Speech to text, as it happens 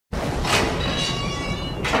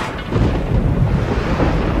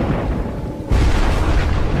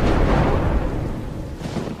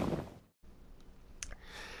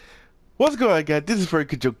What's going on, guys? This is Freddy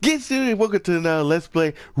Control Gitsu, and welcome to another Let's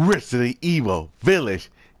Play Resident Evil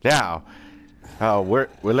Village. Now, we're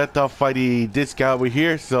left off fighting this guy over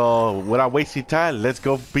here, so without wasting time, let's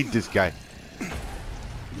go beat this guy.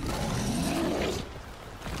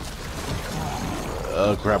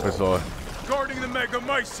 Oh crap, it's on. Guarding the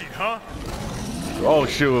Megamycete, huh? Oh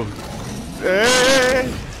shoot.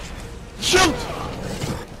 Hey! Shoot!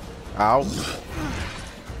 Ow.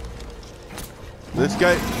 This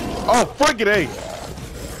guy. Oh, freaking A!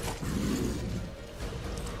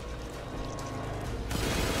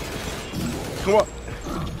 Come on.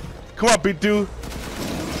 Come on, big dude.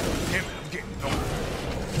 Damn it, I'm getting nowhere.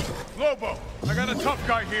 Lobo, I got a tough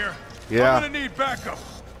guy here. Yeah. I'm gonna need backup.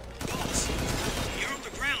 Boss, you're on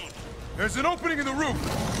the ground. There's an opening in the roof.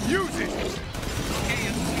 Use it. Okay,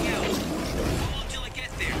 I'm moving out. Hold on till I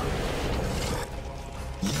get there.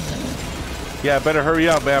 Yeah, better hurry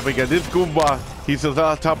up, man, because this Goomba, he's a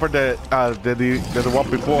lot tougher than the one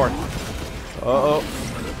before. Uh-oh.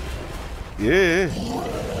 Yeah.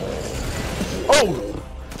 Oh!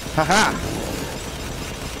 Haha!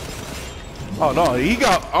 Oh, no, he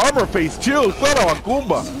got armor face, too. Son of a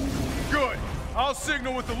Goomba. Good. I'll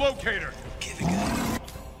signal with the locator. Give it good.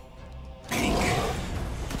 Pink.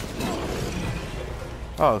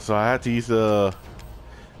 Oh, so I had to use the...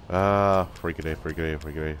 freaking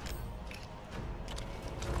A.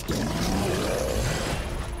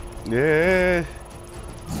 Yeah.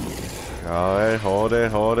 Alright, hold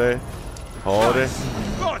it. Nice.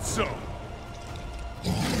 Thought so.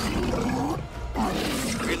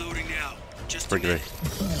 Reloading now. Just a Freaking minute.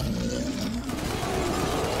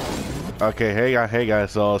 A. Okay, hang on.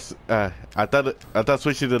 So, I thought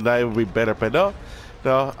switching to night would be better, but no.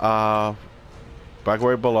 Back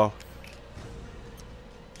where it belongs.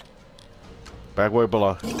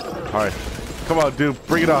 Alright. Come on, dude.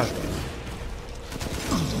 Bring it on.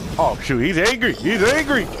 Oh, shoot. He's angry.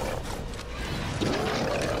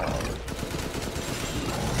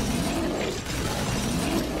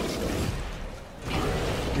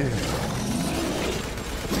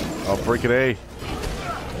 Oh, freaking A.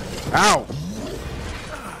 Ow.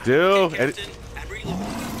 Dude. Captain, I'm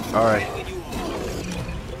reloading. Alright. When you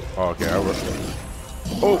are. Okay, oh.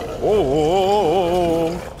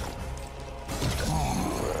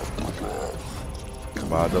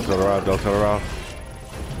 Come on, don't turn around.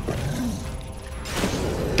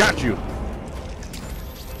 Got you.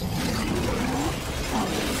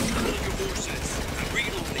 Hold your horses. I'm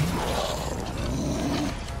reloading.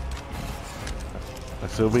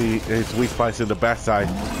 Assuming his weak spot's in the backside.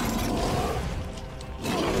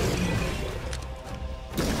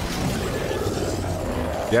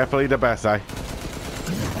 Definitely the backside.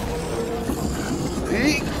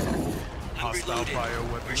 Hostile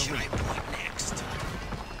bioweapon. Where should I point next?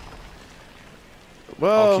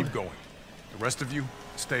 Well, I'll keep going. The rest of you,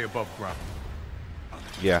 stay above ground.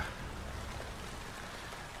 yeah.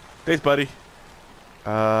 Thanks, buddy.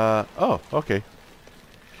 Oh, okay.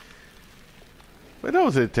 But that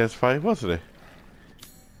was an intense fight, wasn't it?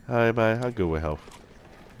 Alright, man, I'm good with health.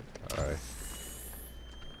 Alright.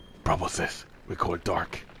 Proboscis. We go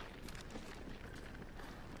dark.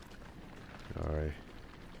 Alright.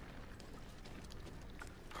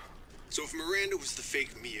 So if Miranda was the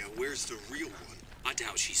fake Mia, where's the real one? I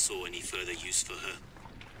doubt she saw any further use for her.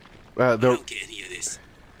 I don't get any of this.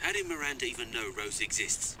 How did Miranda even know Rose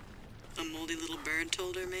exists? A moldy little bird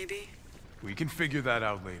told her, maybe? We can figure that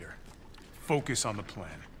out later. Focus on the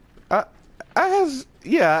plan. I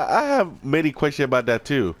have many questions about that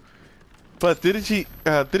too. But didn't she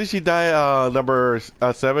die number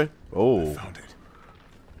 7? Oh. Found it.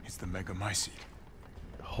 It's the Megamycete.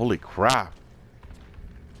 Holy crap.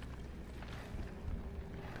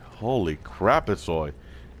 Holy crap, it's Soy.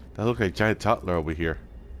 That looks like a giant toddler over here.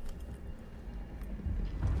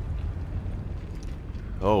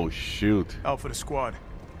 Oh shoot. Alpha to squad.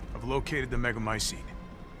 I've located the Megamycete.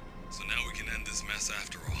 So now we can end this mess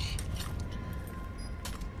after all.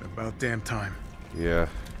 About damn time. Yeah.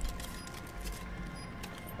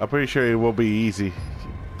 I'm pretty sure it won't be easy.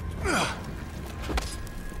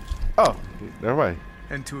 Oh, never mind.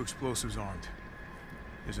 And 2 explosives armed.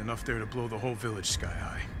 There's enough there to blow the whole village sky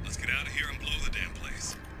high. Let's get out of here and blow the damn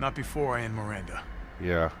place. Not before I end Miranda.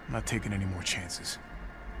 Yeah. I'm not taking any more chances.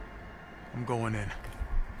 I'm going in.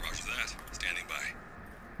 Roger that. Standing by.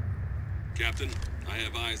 Captain, I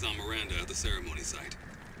have eyes on Miranda at the ceremony site.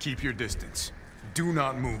 Keep your distance. Do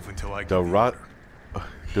not move until I The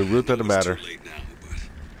give root of the matter. It's too late now, but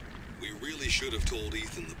we really should have told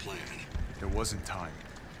Ethan the plan. There wasn't time.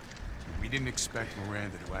 We didn't expect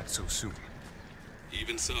Miranda to act so soon.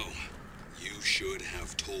 Even so, you should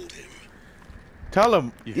have told him. Tell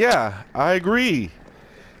him. Yeah, I agree.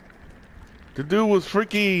 The dude was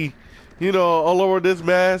freaky, you know, all over this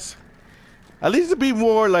mess. At least to be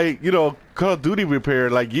more like, you know, Call of Duty repair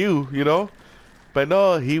like you know. But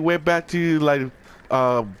no, he went back to like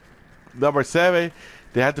number 7.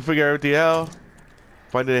 They had to figure everything out.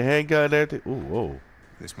 Finding a handgun and everything. Ooh, whoa.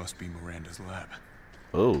 This must be Miranda's lab.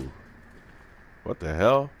 Oh. What the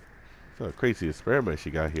hell? What a crazy experiment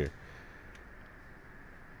she got here.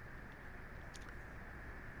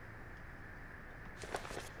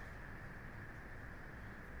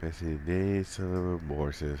 Some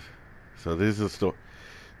Morses. So this is a story.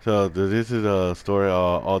 So this is a story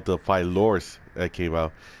of the 5 lords that came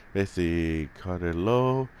out. Let's see, Carter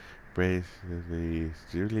Low, Brace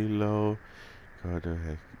Julie Low,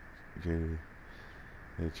 Carter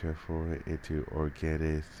had transformed into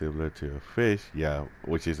organic, similar to a fish. Yeah,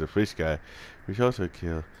 which is a fish guy, which also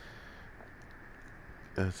killed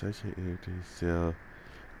such an empty cell.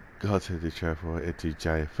 Causing the transform into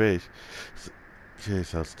giant fish. She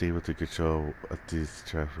is unstable to control this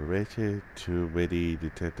transformation. Too many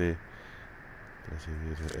detected.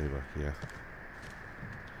 Yeah.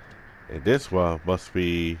 And this one must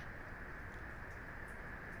be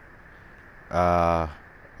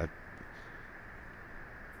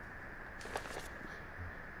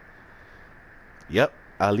yep,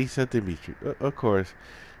 Alisa Dimitri. Of course.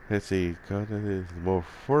 Let's see, content is more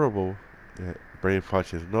affordable. Brain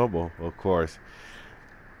function is normal, of course.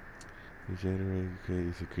 Regenerating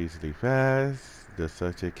is increasingly fast. The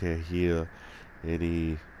subject can heal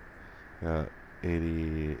any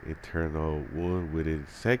internal wound within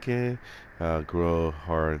a second. Grow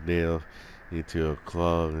hard nails into a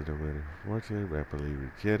claw in the winter fortune. Rapidly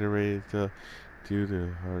regenerates due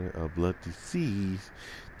to heart of blood disease.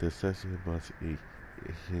 The subject must eat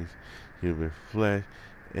human flesh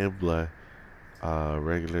and blood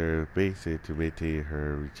regular basis to maintain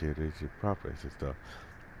her regeneration process and stuff.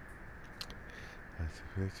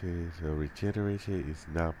 So regeneration is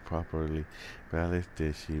not properly balanced,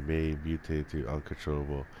 then she may mutate to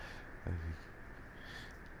uncontrollable.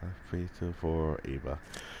 Fatal for Ava.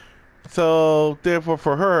 So therefore,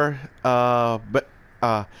 for her,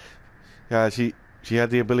 yeah, she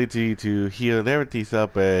had the ability to heal and everything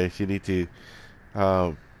stuff, but she need to,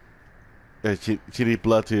 she need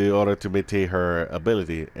blood to in order to maintain her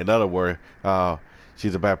ability. In other words,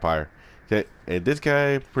 she's a vampire. Okay, and this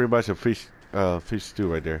guy pretty much a fish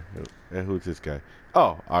stew right there. And who's this guy?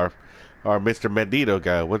 Oh, our Mr. Mandito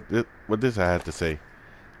guy. What does I have to say?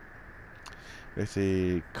 Let's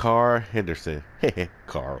see, Carl Henderson.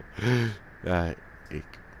 Carl.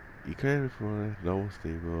 Equivalent for no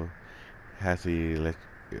stable. Has the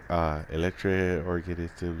electric organ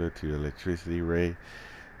similar to electricity ray.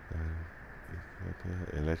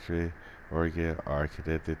 Electric organ are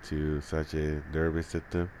connected to such a nervous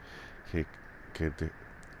system.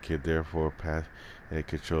 Can therefore pass and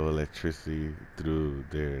control electricity through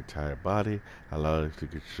their entire body, allowing them to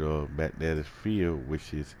control magnetic field,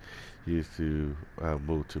 which is used to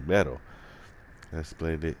move to metal. That's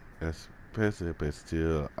splendid. That's present, but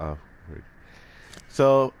still awkward.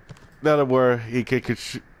 So, in other words, he can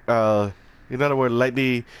in other words,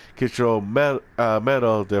 lightning control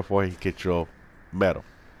metal, therefore he control metal.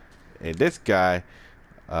 And this guy,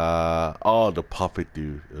 the puppet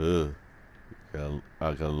dude. Ugh. I'm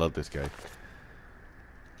gonna love this guy.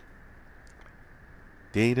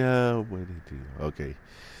 Data, what did he do? Okay.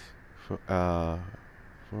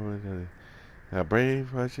 Brain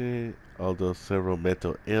function, although several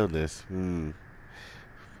mental illness.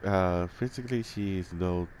 Physically, she is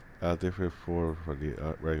no different from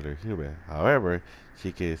the regular human. However,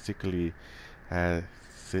 she can secretly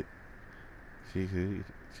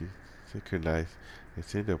she synchronize a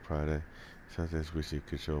single product, such as which she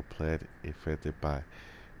control plant infected by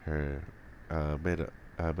her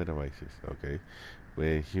metavices. Okay,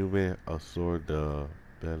 when human absorb the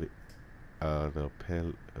belly, the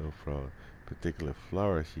pill from particular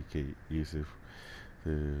flora, she can use it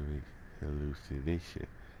to hallucination.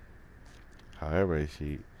 However,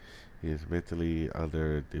 she is mentally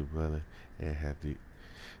underdeveloped and has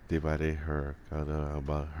divided her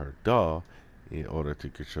among her doll in order to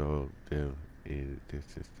control them in this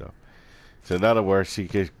stuff. So in other words, she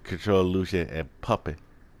can control illusion and puppet.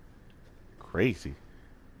 Crazy.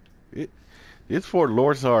 These 4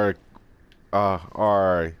 lords are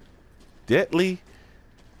deadly,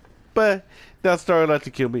 but not starting out to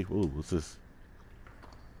kill me. Ooh, what's this?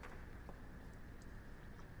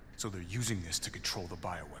 So they're using this to control the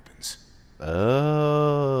bioweapons.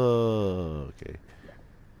 Oh, okay.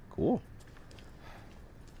 Cool.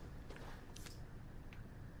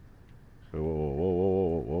 Whoa, whoa,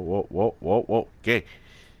 whoa, whoa, whoa, whoa, whoa, whoa, whoa. Okay.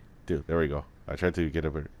 Dude, there we go. I tried to get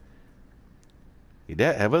over. Is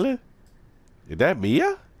that Evelyn? Is that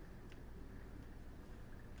Mia?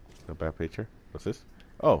 A bad picture. What's this?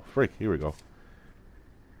 Oh, freak. Here we go.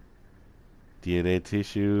 DNA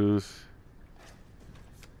tissues.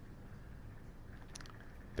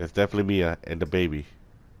 That's definitely Mia and the baby.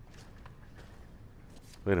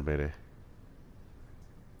 Wait a minute.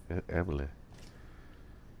 Evelyn.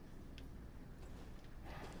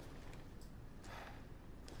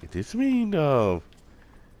 Does this mean,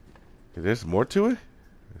 there's more to it?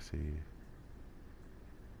 Let's see.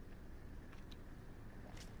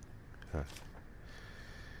 Huh.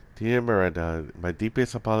 Dear Miranda, my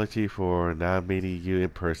deepest apology for not meeting you in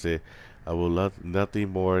person. I would love nothing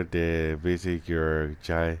more than visit your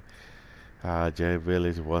giant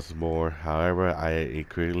village once more. However, I am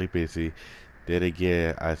incredibly busy. Then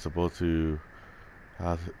again, I suppose for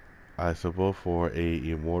a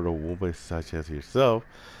immortal woman such as yourself,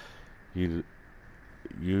 you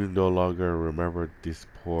no longer remember this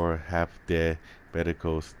poor half-dead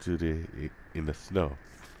medical student in the snow.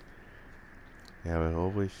 I will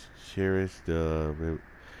always cherish the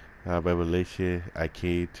revelation I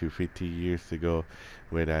came to 15 years ago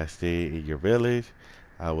when I stayed in your village.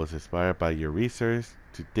 I was inspired by your research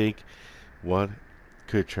to think one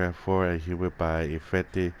could transform a human by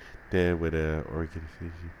infecting them with an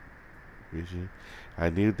organization. I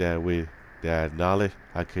knew that with that knowledge,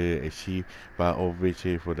 I could achieve my own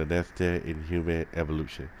vision for the next step in human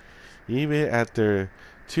evolution. Even after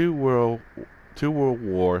two world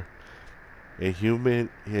war and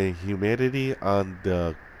humanity on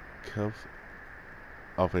the cusp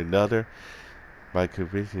of another, my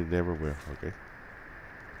conviction never will. Okay.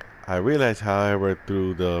 I realize, however,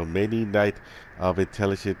 through the many nights of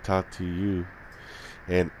intelligent talk to you,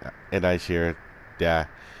 and I share that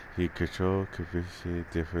you control conviction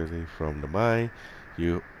differently from the mind.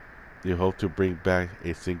 You hope to bring back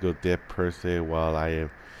a single dead person while I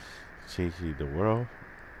am changing the world.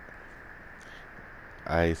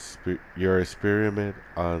 Your experiment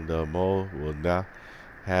on the mole will not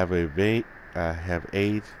have aged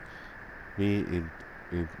me in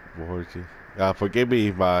origin. Forgive me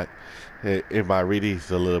if my reading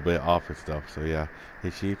is a little bit off and stuff. So yeah,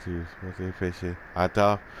 she too was efficient. I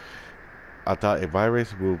thought a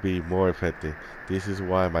virus would be more effective. This is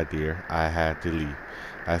why, my dear, I had to leave.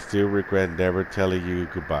 I still regret never telling you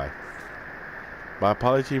goodbye. My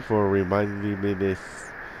apology for reminding me this.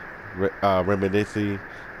 Reminiscing,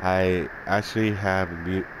 I actually have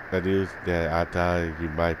news that I thought you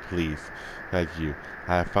might please. Thank you.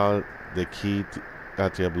 I found the key to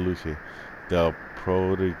evolution, the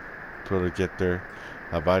progenitor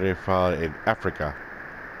of virus found in Africa.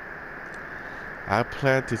 I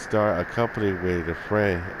plan to start a company with a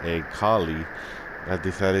friend and colleague. I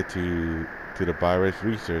decided to the virus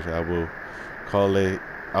research. I will call it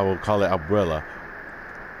Umbrella.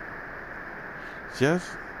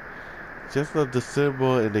 Just of the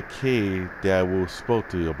symbol in the key that we spoke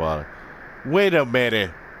to you about. Wait a minute.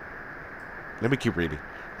 Let me keep reading.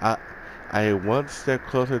 I am one step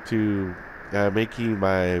closer to making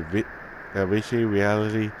my vision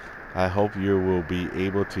reality. I hope you will be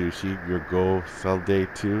able to achieve your goal someday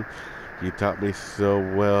too. You taught me so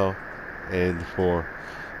well, and for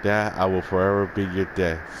that I will forever be your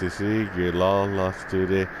debt. Sincerely, your long-lost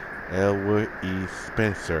student, Elwood E.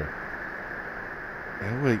 Spencer.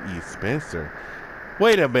 Elwood E. Spencer?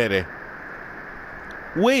 Wait a minute.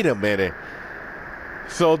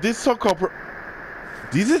 So this so-called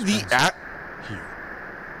this is the act here.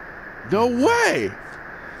 No way.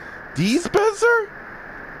 D. Spencer?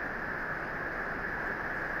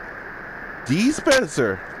 D.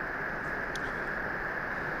 Spencer.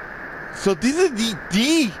 So this is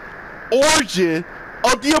the origin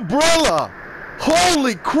of the umbrella.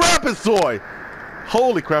 Holy crapazoid.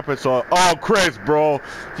 Oh, Chris, bro.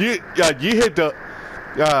 You hit the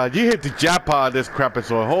jackpot on this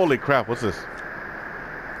crapazoid. Holy crap. What's this?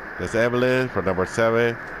 That's Evelyn for number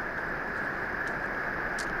 7.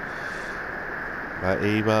 My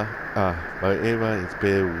Ava, it's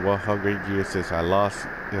been 100 years since I lost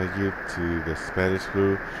you to the Spanish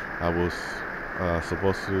flu. I was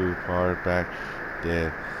supposed to far back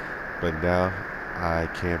then, but now I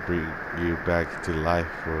can't bring you back to life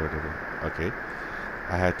for the. Okay,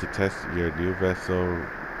 I had to test your new vessel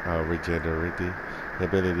regenerating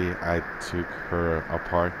ability. I took her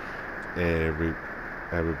apart and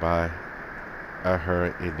revived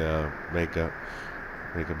her in the makeup.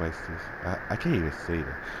 I can't even say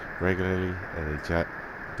that regularly, and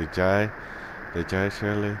the giant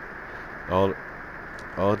Shirley, all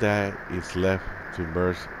that is left to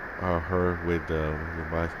merge her with the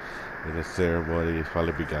and the ceremony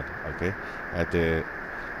finally begun. Okay, after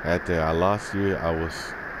I lost you, I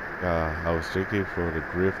was drinking from the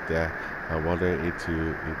grave that I wandered into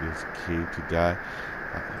in this cave to die.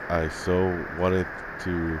 I so wanted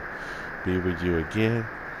to be with you again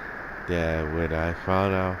that when I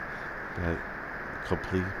found out that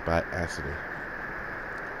complete by accident.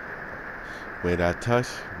 When I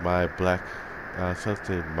touched my black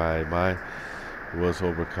substance, my mind was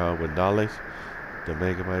overcome with knowledge. The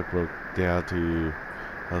Megamind broke down to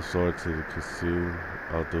a sword to consume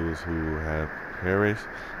all those who have perished.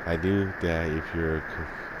 I knew that if your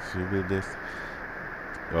consumedness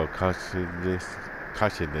or consciousness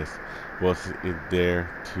was in there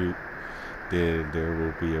too, then there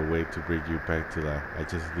will be a way to bring you back to life. I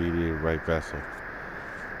just needed the right vessel.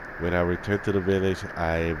 When I returned to the village,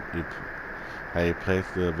 I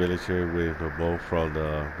replaced the villager with a bow from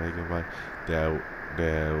the Megamind.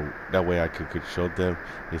 That way I could control them,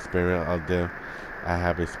 experiment on them. I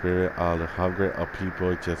have experiment on the hunger of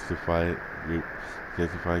people justifying you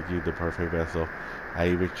the perfect vessel. I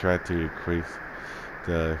even tried to increase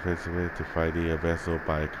the effectiveness to finding a vessel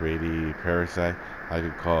by creating a parasite I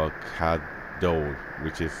could call Kadol,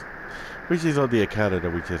 which is on the account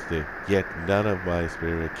that we just did. Yet none of my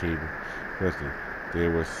experiment came personally. There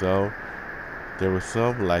were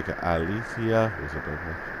some like Alicia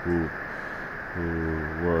who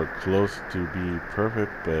were close to being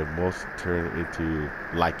perfect, but most turned into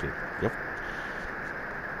like it. Yep.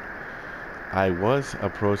 I was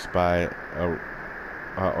approached by a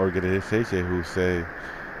organization who said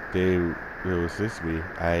they will assist me.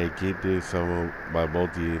 I gave them some of my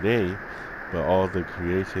mold DNA, but all the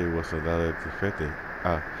creation was another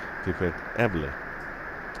different emblem.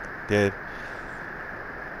 Then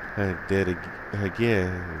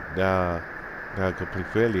again, now complete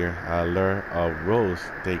failure. I learned of Rose.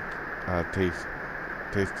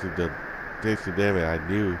 Tasted them, and I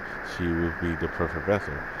knew she would be the perfect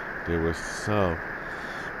vessel. There were some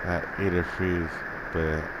interference,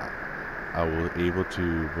 but I was able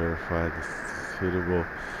to verify the suitability.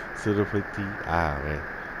 Man.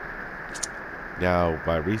 Now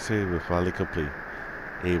my research was finally complete.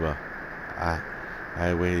 Ava,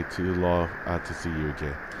 I waited too long to see you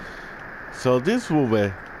again. So this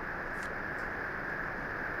woman.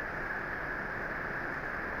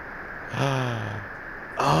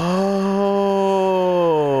 Oh,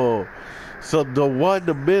 so the one in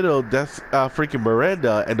the middle, that's freaking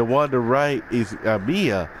Miranda, and the one on the right is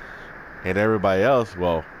Mia, and everybody else,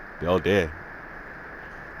 well, they're all dead.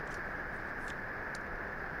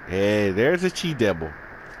 Hey, there's a Chi Devil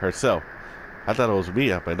herself. I thought it was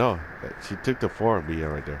Mia, but no, she took the form of Mia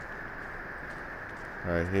right there.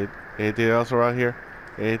 All right, anything else around here?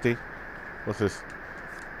 Anything? What's this?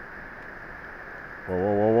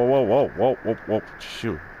 Whoa.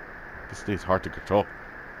 Shoot. This thing's hard to control.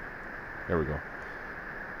 There we go.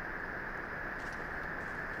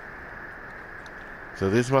 So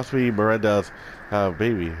this must be Miranda's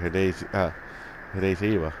baby. Her name's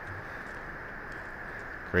Ava.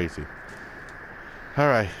 Crazy.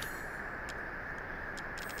 Alright.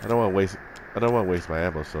 I don't want to waste my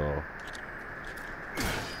ammo, so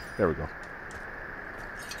there we go.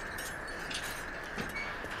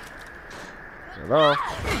 Hello?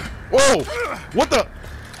 Whoa! What the?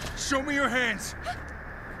 Show me your hands.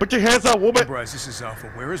 Put your hands out, woman! Bryce, this is Alpha.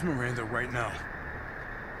 Where is Miranda right now?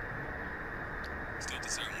 Still at the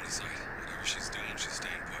ceremony site. Whatever she's doing, she's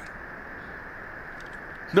staying put.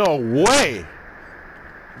 No way! It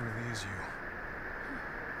really is you.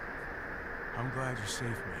 I'm glad you're safe,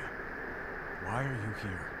 Mia. Why are you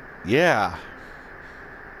here? Yeah.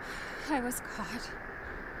 I was caught.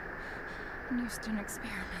 In Houston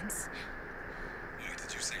experiments. Why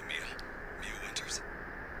did you say Mia? Mia Winters?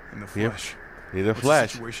 In the flesh. Yep. In the What's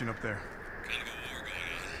flesh. the situation up there? Kind of a war going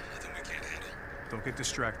on. Nothing we can't handle. Don't get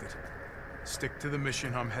distracted. Stick to the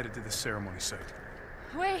mission. I'm headed to the ceremony site.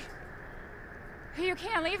 Wait! You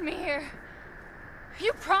can't leave me here.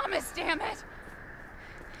 You promised, damn it!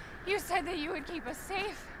 You said that you would keep us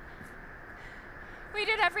safe. We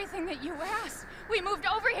did everything that you asked. We moved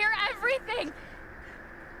over here, everything!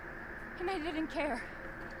 And I didn't care.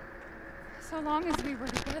 So long as we were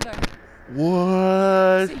together.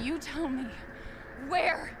 What? So you tell me,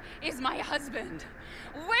 where is my husband?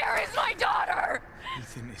 Where is my daughter?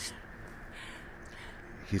 Ethan is...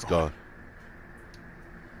 He's gone.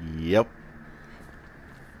 Yep.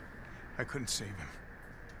 I couldn't save him.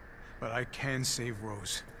 But I can save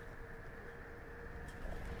Rose.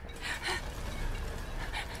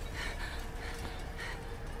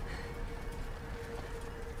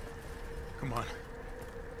 Come on.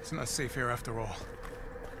 It's not safe here after all.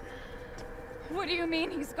 What do you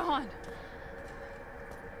mean he's gone?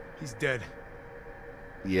 He's dead.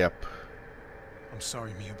 Yep. I'm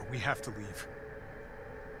sorry, Mia, but we have to leave.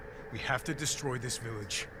 We have to destroy this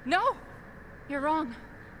village. No! You're wrong.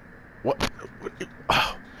 What?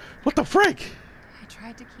 What the frick? I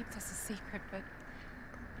tried to keep this a secret, but...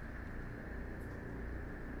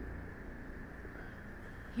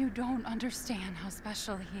 You don't understand how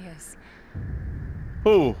special he is.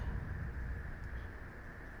 Who?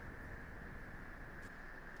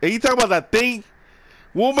 Hey, you talking about that thing?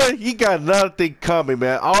 Woman, you got another thing coming,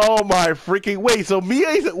 man. Oh my freaking wait. So Mia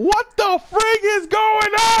is, what the frick is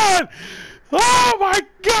going on? Oh my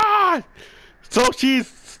god! So she's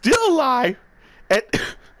still alive. And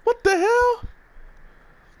what the hell?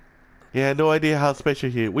 Yeah, no idea how special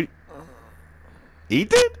he is.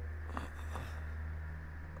 Ethan?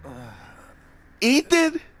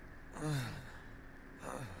 Ethan?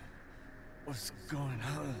 What's going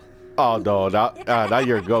on? Oh no, not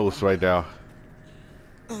your ghost right now.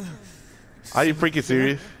 Are you freaking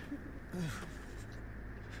serious?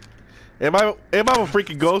 Am I a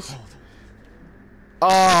freaking ghost?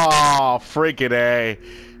 Oh, freaking A.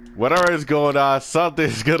 Whatever is going on,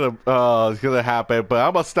 something's gonna happen. But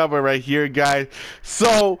I'm gonna stop it right here, guys.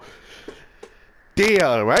 So,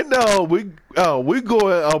 damn, right now we're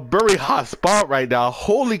going a very hot spot right now.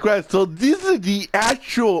 Holy crap! So this is the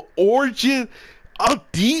actual origin of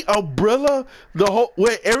the Umbrella,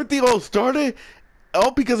 where everything all started.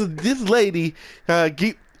 All because of this lady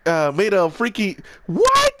made a freaky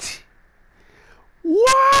what?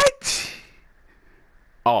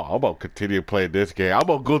 Oh, I'm gonna continue playing this game. I'm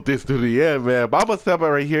gonna go this to the end, man. But I'm gonna stop it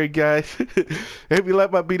right here, guys. If you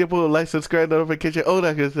like my video, like, subscribe, notification. Oh,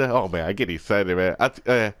 that good stuff. Oh man, I get excited, man.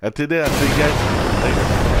 Until then, I'll see you guys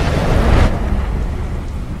later.